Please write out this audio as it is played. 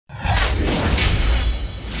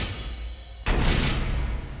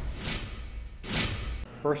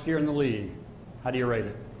first year in the league. How do you rate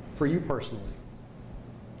it for you personally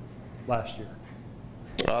last year?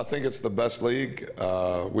 I think it's the best league.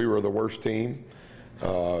 We were the worst team.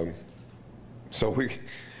 I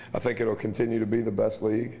think it'll continue to be the best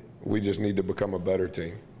league. We just need to become a better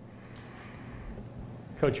team.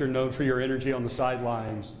 Coach, you're known for your energy on the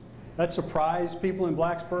sidelines. That surprised people in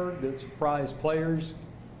Blacksburg? That surprised players?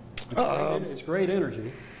 It's great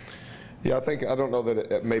energy. Yeah, I don't know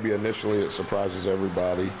that maybe initially it surprises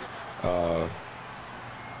everybody. By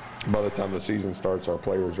the time the season starts, our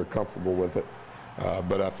players are comfortable with it.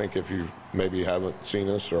 But I think if you maybe haven't seen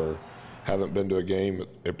us or haven't been to a game,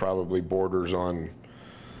 it probably borders on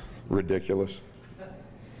ridiculous.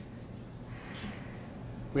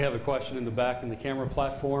 We have a question in the back in the camera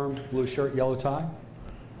platform, blue shirt, yellow tie.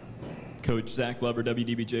 Coach Zach Lover,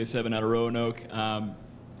 WDBJ7 out of Roanoke.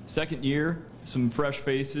 Second year, some fresh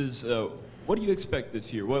faces. What do you expect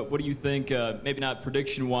this year? What do you think, maybe not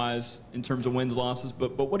prediction-wise in terms of wins, losses,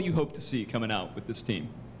 but what do you hope to see coming out with this team?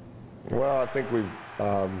 Well, I think we've,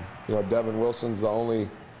 Devin Wilson's the only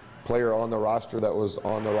player on the roster that was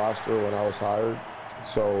on the roster when I was hired.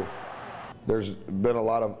 So there's been a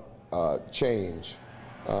lot of change.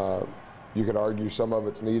 You could argue some of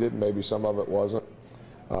it's needed, maybe some of it wasn't.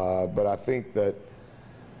 But I think that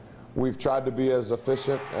we've tried to be as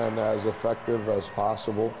efficient and as effective as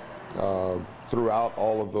possible throughout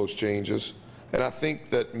all of those changes. And I think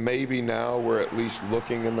that maybe now we're at least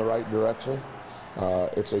looking in the right direction.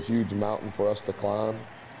 It's a huge mountain for us to climb,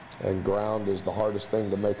 and ground is the hardest thing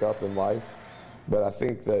to make up in life. But I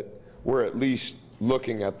think that we're at least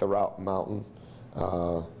looking at the mountain,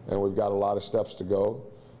 and we've got a lot of steps to go.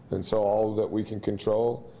 And so all that we can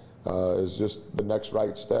control is just the next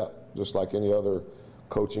right step, just like any other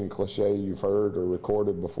coaching cliche you've heard or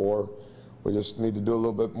recorded before. We just need to do a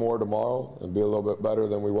little bit more tomorrow and be a little bit better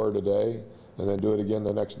than we were today, and then do it again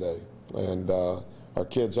the next day. And our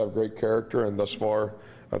kids have great character, and thus far,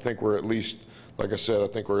 I think we're at least, like I said, I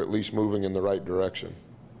think we're at least moving in the right direction.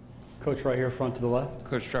 Coach, right here, front to the left.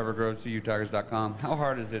 Coach Trevor Groves, CUTigers.com. How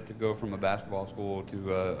hard is it to go from a basketball school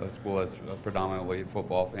to a school that's predominantly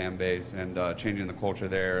football fan base, and changing the culture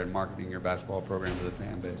there and marketing your basketball program to the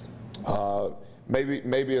fan base?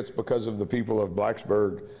 Maybe it's because of the people of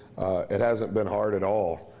Blacksburg. It hasn't been hard at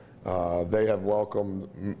all. They have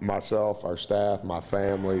welcomed myself, our staff, my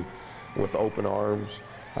family with open arms.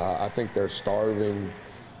 I think they're starving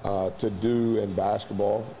to do in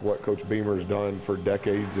basketball what Coach Beamer has done for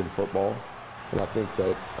decades in football. And I think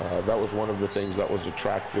that that was one of the things that was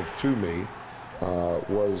attractive to me,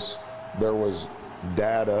 was there was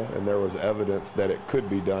data and there was evidence that it could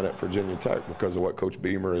be done at Virginia Tech because of what Coach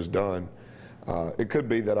Beamer has done. It could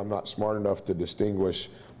be that I'm not smart enough to distinguish,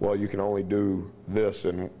 well, you can only do this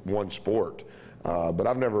in one sport. But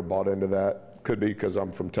I've never bought into that. Could be because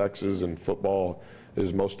I'm from Texas and football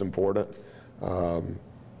is most important.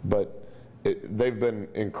 But they've been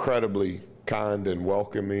incredibly kind and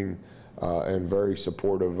welcoming and very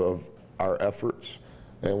supportive of our efforts.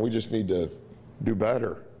 And we just need to do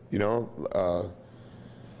better, you know.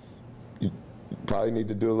 You probably need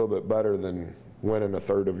to do a little bit better than winning a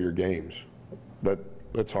third of your games.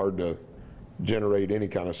 That's hard to generate any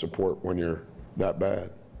kind of support when you're that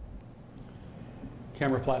bad.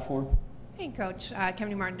 Camera platform. Hey, Coach.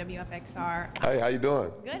 Kevin Martin, WFXR. Hey, how you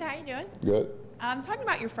doing? Good. How you doing? Good. Talking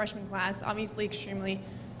about your freshman class, obviously extremely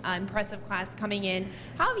impressive class coming in.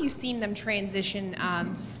 How have you seen them transition?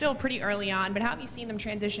 Still pretty early on, but how have you seen them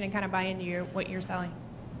transition and kind of buy into what you're selling?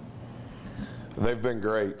 They've been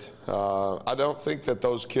great. I don't think that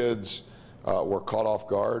those kids were caught off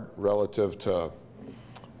guard relative to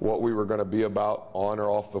what we were going to be about on or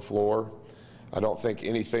off the floor. I don't think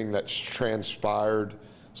anything that's transpired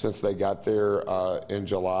since they got there in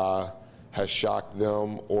July has shocked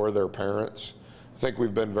them or their parents. I think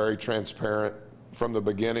we've been very transparent from the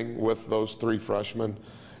beginning with those three freshmen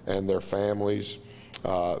and their families.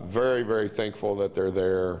 Very, very thankful that they're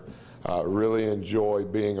there. Really enjoy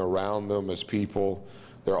being around them as people.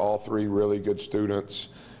 They're all three really good students.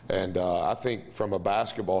 And I think from a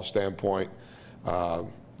basketball standpoint,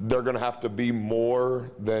 they're going to have to be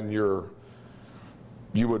more than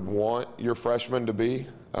you would want your freshmen to be.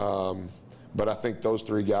 But I think those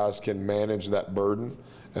three guys can manage that burden.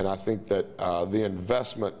 And I think that the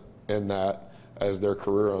investment in that as their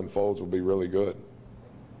career unfolds will be really good.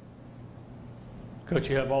 Coach,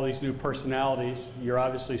 you have all these new personalities. You're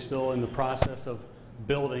obviously still in the process of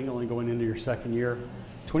building, only going into your second year.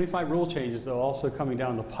 25 rule changes, though, also coming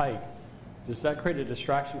down the pike. Does that create a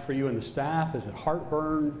distraction for you and the staff? Is it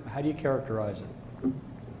heartburn? How do you characterize it?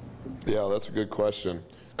 Yeah, that's a good question.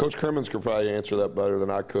 Coach Crimmins could probably answer that better than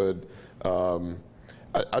I could.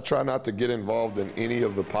 I try not to get involved in any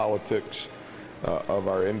of the politics of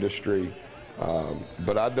our industry,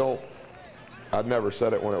 but I'd never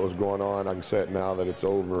said it when it was going on. I can say it now that it's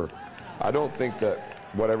over. I don't think that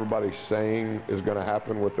what everybody's saying is going to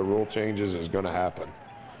happen with the rule changes is going to happen.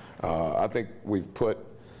 I think we've put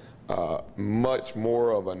much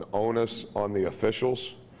more of an onus on the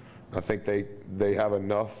officials. I think they have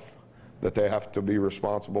enough that they have to be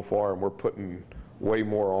responsible for, and we're putting way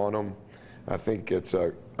more on them. I think it's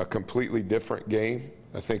a completely different game.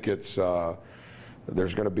 I think it's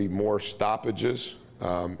there's going to be more stoppages.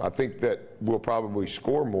 I think that we'll probably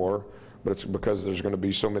score more, but it's because there's going to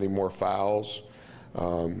be so many more fouls.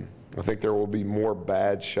 I think there will be more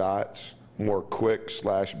bad shots, more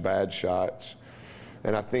quick/bad shots.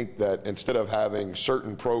 And I think that instead of having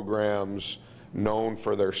certain programs known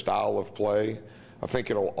for their style of play, I think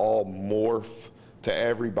it'll all morph to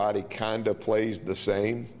everybody kind of plays the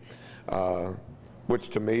same, which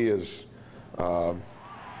to me is,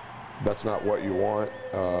 that's not what you want.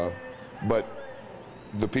 But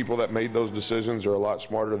the people that made those decisions are a lot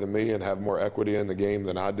smarter than me and have more equity in the game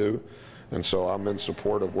than I do. And so I'm in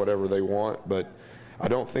support of whatever they want, but I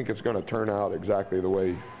don't think it's going to turn out exactly the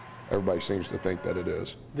way everybody seems to think that it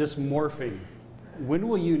is. This morphing, when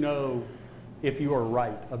will you know if you are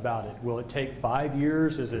right about it? Will it take 5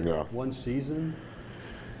 years? Is it one season?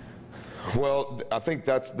 Well, I think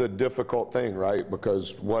that's the difficult thing, right?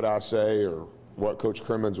 Because what I say or what Coach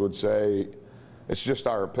Crimmins would say, it's just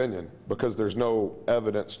our opinion because there's no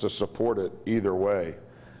evidence to support it either way.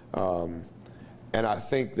 And I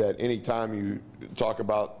think that anytime you talk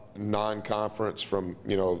about non-conference from,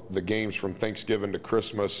 the games from Thanksgiving to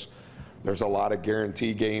Christmas, there's a lot of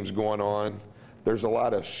guarantee games going on. There's a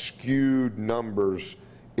lot of skewed numbers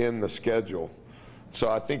in the schedule. So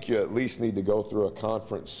I think you at least need to go through a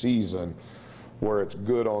conference season where it's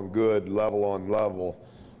good on good, level on level,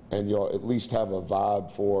 and you'll at least have a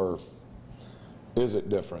vibe for, is it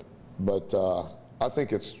different? But I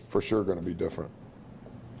think it's for sure going to be different.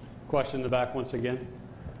 Question in the back once again.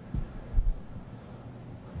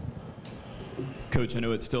 Coach, I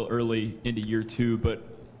know it's still early into year 2, but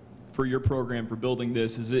for your program, for building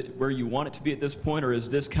this, is it where you want it to be at this point, or is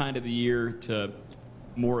this kind of the year to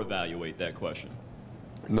more evaluate that question?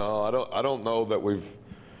 No, I don't know that we've.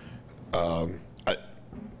 I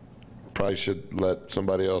probably should let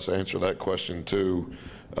somebody else answer that question too.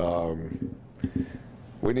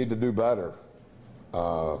 We need to do better.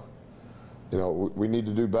 We need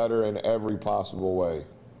to do better in every possible way.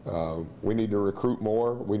 We need to recruit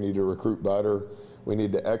more. We need to recruit better. We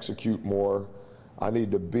need to execute more. I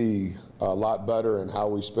need to be a lot better in how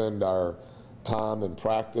we spend our time in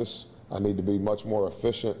practice. I need to be much more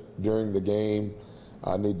efficient during the game.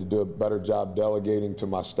 I need to do a better job delegating to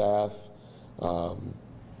my staff.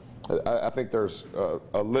 I think there's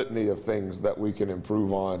a litany of things that we can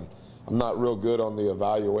improve on. I'm not real good on the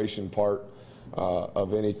evaluation part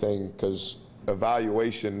of anything because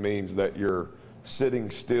evaluation means that you're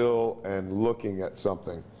sitting still and looking at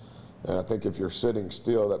something. And I think if you're sitting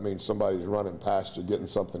still, that means somebody's running past you getting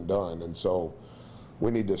something done. And so we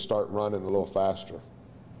need to start running a little faster.